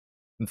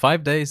In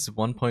 5 days,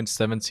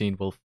 1.17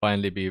 will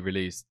finally be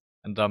released,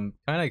 and I'm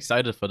kinda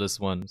excited for this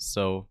one,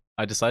 so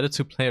I decided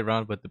to play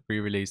around with the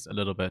pre-release a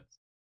little bit.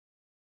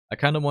 I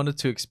kinda wanted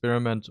to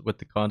experiment with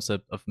the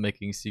concept of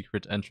making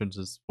secret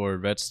entrances for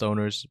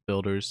redstoners,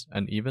 builders,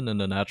 and even in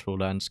the natural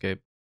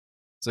landscape.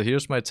 So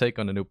here's my take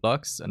on the new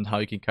blocks and how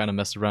you can kinda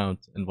mess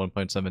around in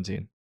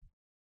 1.17.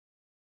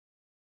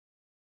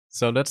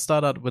 So let's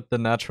start out with the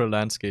natural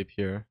landscape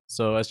here.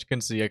 So as you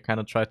can see, I kind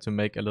of tried to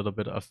make a little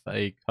bit of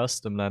a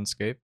custom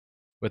landscape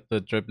with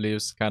the drip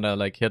leaves kind of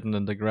like hidden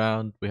in the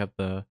ground. We have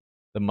the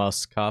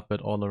moss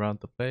carpet all around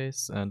the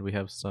place, and we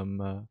have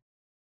some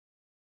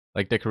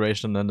like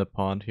decoration in the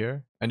pond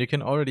here. And you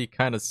can already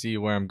kind of see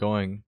where I'm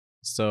going.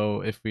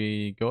 So if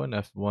we go in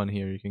F1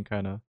 here, you can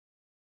kind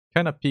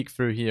of peek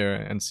through here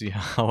and see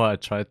how I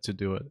tried to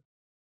do it.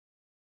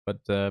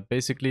 But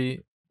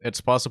basically,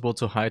 it's possible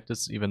to hide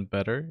this even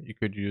better. You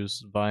could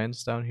use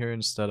vines down here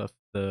instead of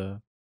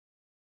the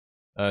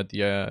I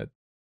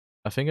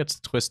think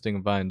it's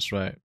twisting vines,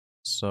 right?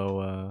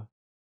 So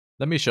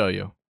let me show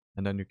you,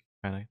 and then you can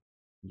kind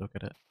of look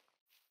at it.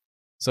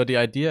 So the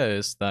idea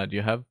is that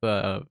you have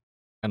an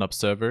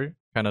observer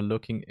kind of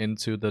looking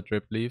into the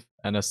drip leaf,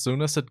 and as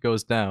soon as it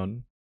goes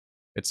down,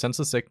 it sends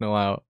a signal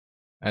out,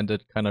 and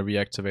it kind of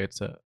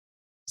reactivates it.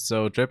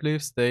 So drip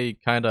leaves, they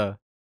kind of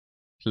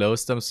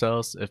close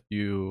themselves if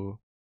you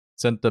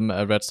send them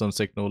a redstone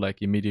signal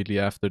like immediately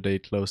after they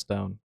close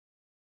down.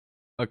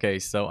 Okay,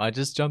 so I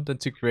just jumped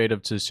into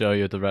creative to show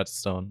you the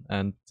redstone,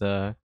 and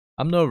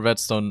I'm no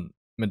redstone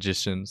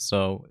magician,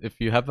 so if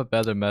you have a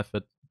better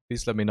method,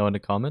 please let me know in the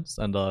comments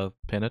and I'll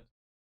pin it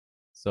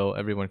so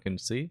everyone can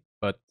see.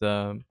 But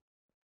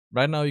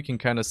right now you can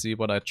kind of see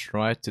what I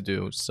tried to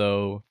do.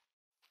 So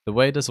the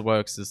way this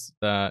works is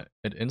that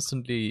it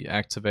instantly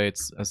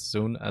activates as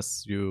soon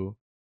as you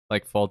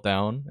like fall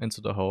down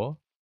into the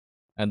hole,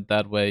 and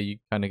that way you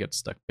kind of get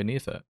stuck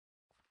beneath it.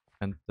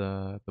 And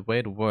the way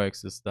it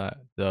works is that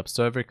the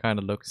observer kind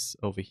of looks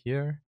over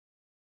here.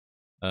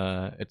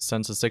 It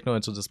sends a signal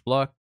into this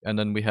block, and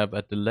then we have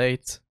a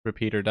delayed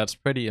repeater. That's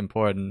pretty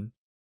important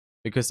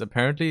because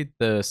apparently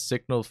the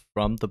signal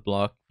from the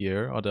block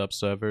here or the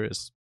observer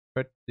is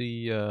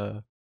pretty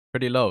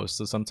low.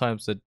 So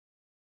sometimes it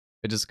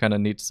just kind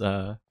of needs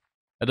a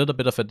little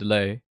bit of a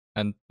delay,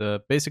 and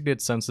basically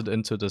it sends it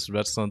into this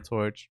redstone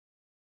torch.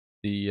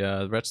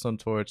 The redstone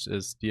torch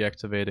is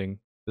deactivating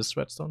this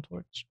redstone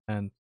torch,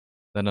 and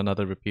then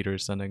another repeater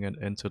is sending it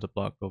into the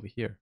block over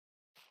here.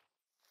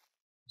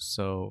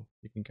 So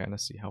you can kind of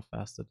see how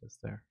fast it is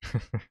there.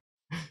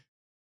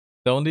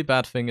 The only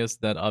bad thing is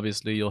that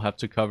obviously you'll have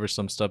to cover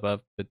some stuff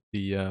up with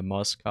the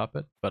moss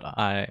carpet, but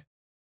I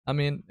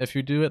mean, if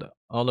you do it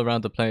all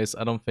around the place,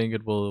 I don't think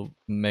it will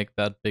make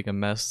that big a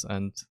mess,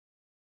 and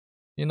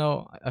you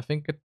know, I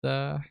think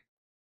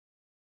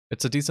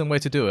it's a decent way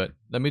to do it.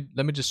 Let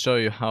me just show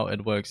you how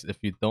it works if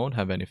you don't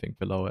have anything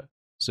below it.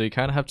 So you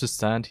kind of have to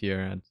stand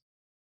here, and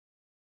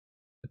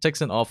it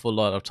takes an awful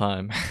lot of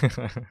time.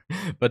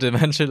 But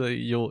eventually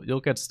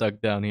you'll get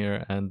stuck down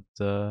here, and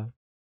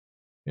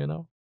you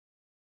know,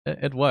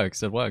 it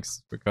works. It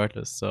works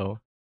regardless. So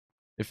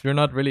if you're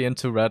not really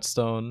into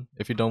redstone,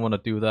 if you don't want to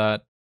do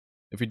that,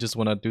 if you just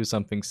want to do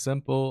something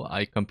simple,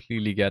 I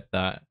completely get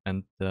that.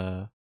 And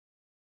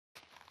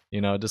you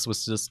know, this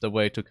was just a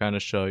way to kind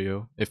of show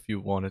you if you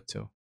wanted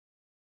to.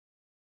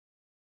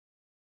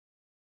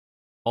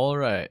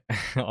 Alright,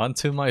 on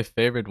to my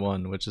favorite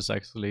one, which is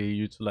actually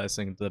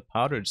utilizing the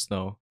powdered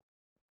snow.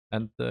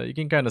 And you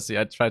can kind of see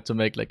I tried to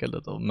make like a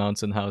little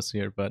mountain house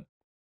here, but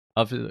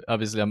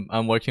obviously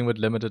I'm working with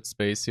limited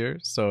space here,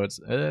 so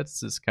it's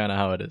just kind of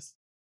how it is.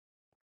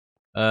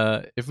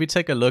 If we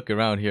take a look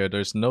around here,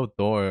 there's no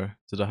door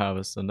to the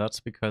house, and that's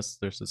because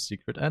there's a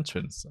secret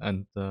entrance.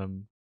 And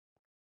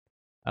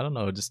I don't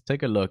know, just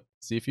take a look,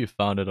 see if you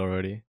found it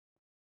already.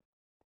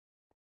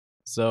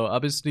 So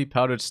obviously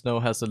powdered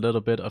snow has a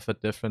little bit of a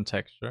different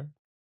texture,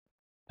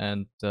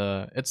 and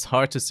it's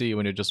hard to see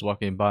when you're just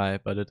walking by,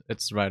 but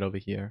it's right over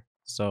here.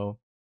 So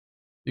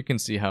you can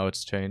see how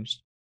it's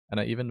changed. And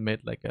I even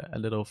made like a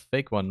little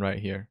fake one right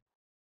here.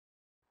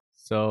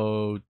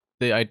 So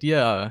the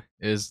idea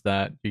is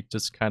that you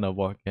just kind of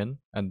walk in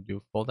and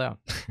you fall down.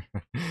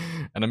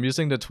 And I'm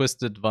using the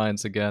twisted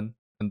vines again,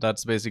 and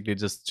that's basically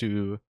just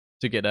to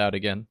get out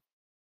again.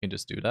 You can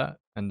just do that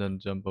and then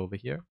jump over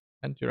here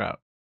and you're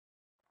out.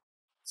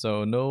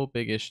 So no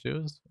big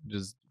issues,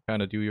 just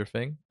kind of do your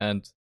thing.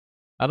 And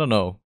I don't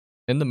know,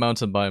 in the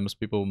mountain biomes,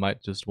 people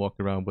might just walk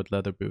around with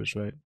leather boots,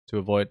 right? To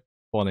avoid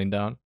falling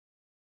down.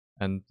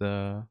 And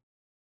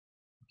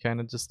kind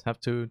of just have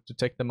to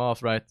take them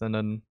off, right? And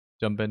then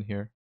jump in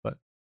here. But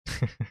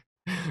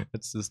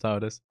it's just how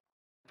it is.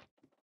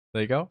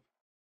 There you go.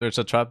 There's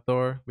a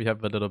trapdoor. We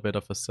have a little bit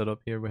of a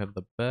setup here. We have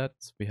the bed.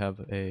 We have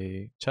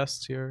a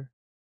chest here.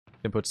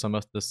 Can put some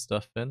of this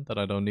stuff in that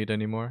I don't need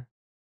anymore.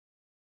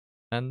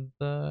 And,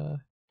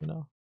 you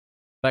know,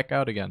 back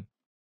out again.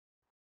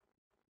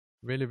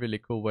 Really, really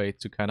cool way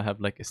to kind of have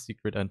like a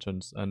secret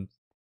entrance. And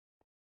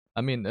I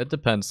mean, it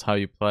depends how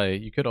you play.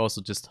 You could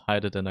also just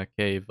hide it in a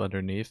cave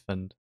underneath,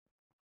 and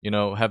you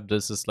know, have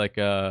this as like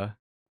a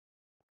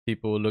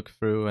people look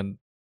through and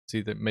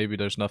see that maybe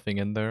there's nothing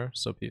in there,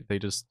 so they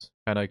just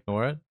kind of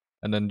ignore it,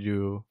 and then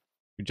you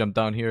jump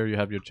down here, you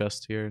have your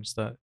chest here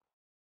instead.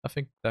 I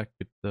think that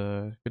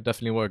could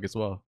definitely work as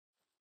well.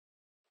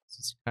 So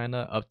it's kind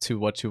of up to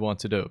what you want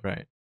to do,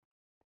 right?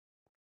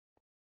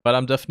 But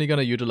I'm definitely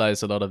gonna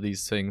utilize a lot of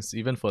these things,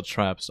 even for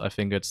traps. I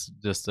think it's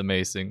just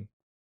amazing.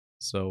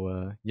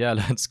 So yeah,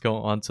 let's go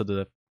on to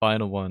the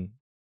final one.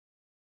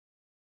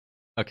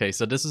 Okay,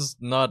 so this is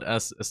not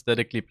as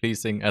aesthetically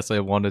pleasing as I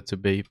wanted to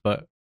be,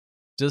 but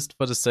just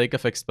for the sake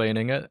of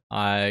explaining it,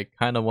 I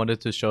kind of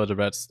wanted to show the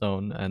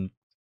redstone, and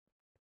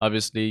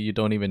obviously you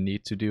don't even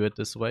need to do it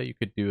this way. You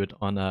could do it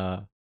on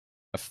a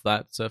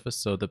flat surface,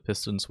 so the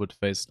pistons would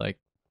face like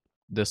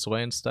this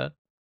way instead,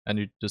 and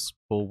you just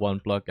pull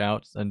one block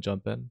out and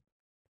jump in.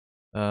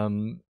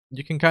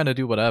 You can kind of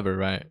do whatever,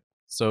 right?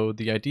 So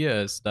the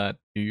idea is that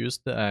you use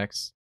the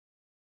axe.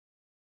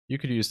 You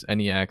could use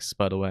any axe,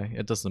 by the way,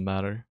 it doesn't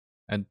matter.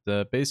 And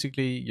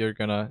basically, you're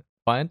gonna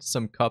find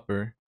some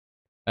copper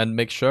and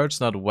make sure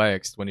it's not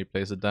waxed when you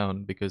place it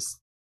down, because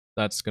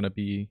that's gonna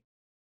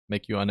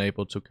make you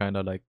unable to kind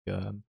of like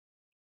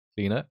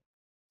clean it.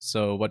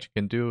 So what you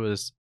can do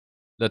is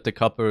let the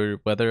copper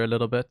weather a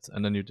little bit,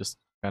 and then you just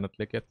kind of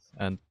click it,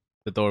 and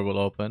the door will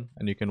open,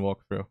 and you can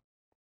walk through.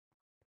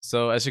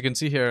 So as you can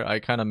see here, I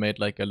kind of made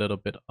like a little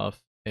bit of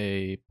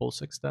a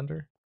pulse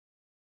extender,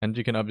 and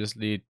you can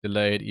obviously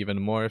delay it even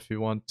more if you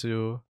want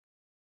to.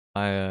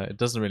 It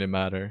doesn't really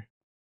matter,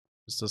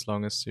 just as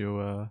long as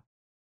you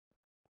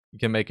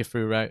can make it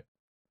through, right?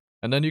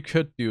 And then you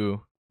could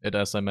do it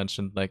as I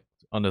mentioned, like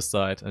on the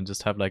side, and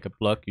just have like a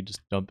block. You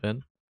just jump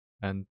in,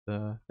 and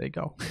there you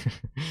go.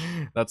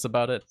 That's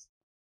about it.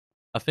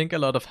 I think a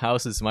lot of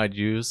houses might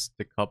use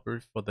the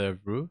copper for their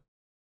roof,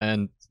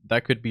 and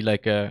that could be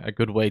like a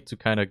good way to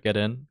kind of get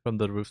in from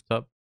the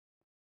rooftop.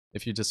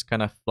 If you're just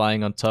kind of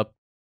flying on top,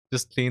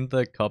 just clean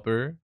the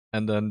copper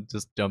and then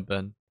just jump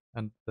in.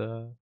 And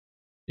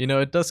you know,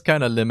 it does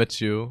kind of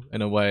limit you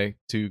in a way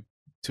to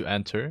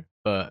enter,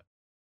 but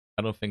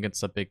I don't think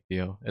it's a big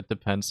deal. It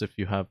depends if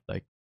you have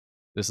like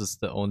this is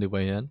the only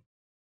way in.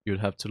 You'd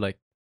have to like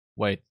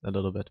wait a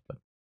little bit, but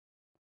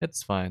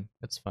it's fine.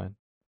 It's fine.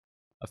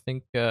 I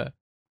think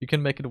you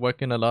can make it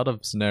work in a lot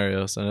of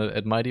scenarios, and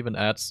it might even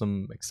add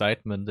some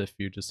excitement if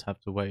you just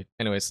have to wait.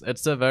 Anyways,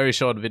 it's a very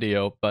short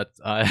video, but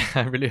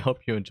I really hope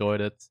you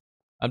enjoyed it.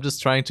 I'm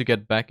just trying to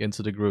get back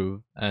into the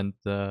groove, and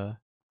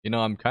you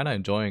know, I'm kind of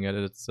enjoying it.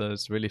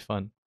 It's really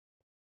fun.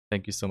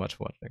 Thank you so much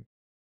for watching.